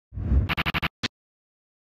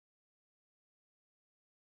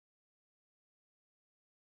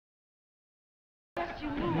you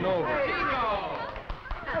move. No.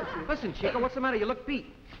 Chico! Listen, Chico, what's the matter? You look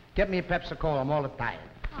beat. Get me a Pepsi-Cola. I'm all tired.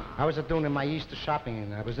 I was doing my Easter shopping,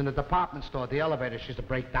 and I was in the department store. The elevator used to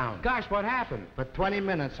break down. Gosh, what happened? For 20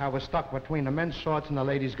 minutes, I was stuck between the men's shorts and the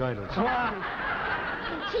ladies' girdles.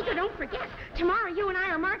 Chico, don't forget. Tomorrow you and I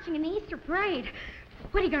are marching in the Easter parade.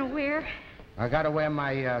 What are you going to wear? I got to wear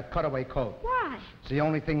my cutaway coat. Why? It's the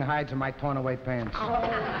only thing hides in my torn-away pants.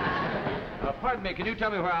 Pardon me, can you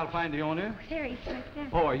tell me where I'll find the owner? There he's right there.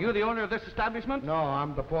 Oh, are you the owner of this establishment? No,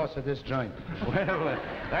 I'm the boss of this joint. Well,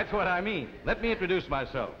 that's what I mean. Let me introduce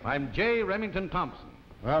myself. I'm J. Remington Thompson.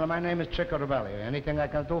 Well, my name is Chico Rebelli. Anything I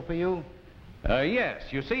can do for you? Yes.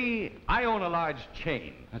 You see, I own a large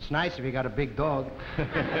chain. That's nice if you got a big dog.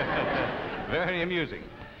 Very amusing.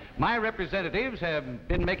 My representatives have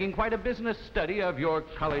been making quite a business study of your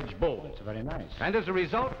college bowl. That's very nice. And as a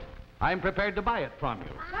result, I'm prepared to buy it from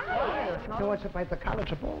you. So it's about the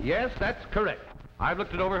college bowl? Yes, that's correct. I've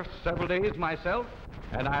looked it over several days myself,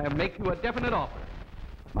 and I make you a definite offer.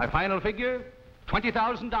 My final figure,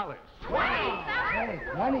 $20,000. Hey,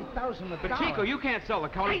 $20,000. But, Chico, you can't sell the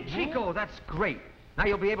color. Hey, Chico, that's great. Now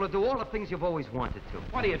you'll be able to do all the things you've always wanted to.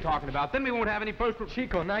 What are you talking about? Then we won't have any first...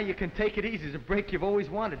 Chico, now you can take it easy. It's a break you've always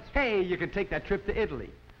wanted. Hey, you can take that trip to Italy.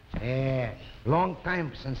 Yeah, long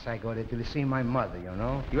time since I go there to see my mother, you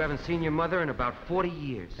know. You haven't seen your mother in about 40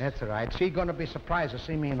 years. That's all right. She's gonna be surprised to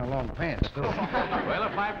see me in the long pants, too. Well,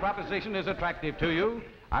 if my proposition is attractive to you,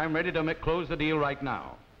 I'm ready to close the deal right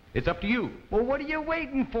now. It's up to you. Well, what are you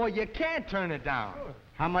waiting for? You can't turn it down.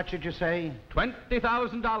 How much did you say?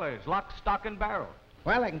 $20,000, lock, stock, and barrel.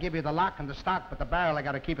 Well, I can give you the lock and the stock, but the barrel I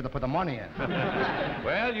gotta keep it to put the money in.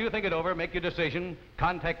 Well, you think it over, make your decision.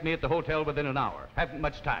 Contact me at the hotel within an hour. Haven't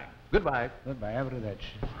much time. Goodbye. Goodbye, arrivederci.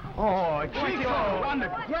 Oh, Chico! Run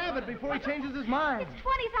to grab it before he changes his mind. It's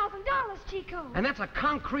 $20,000, Chico. And that's a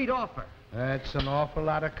concrete offer. That's an awful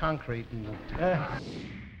lot of concrete.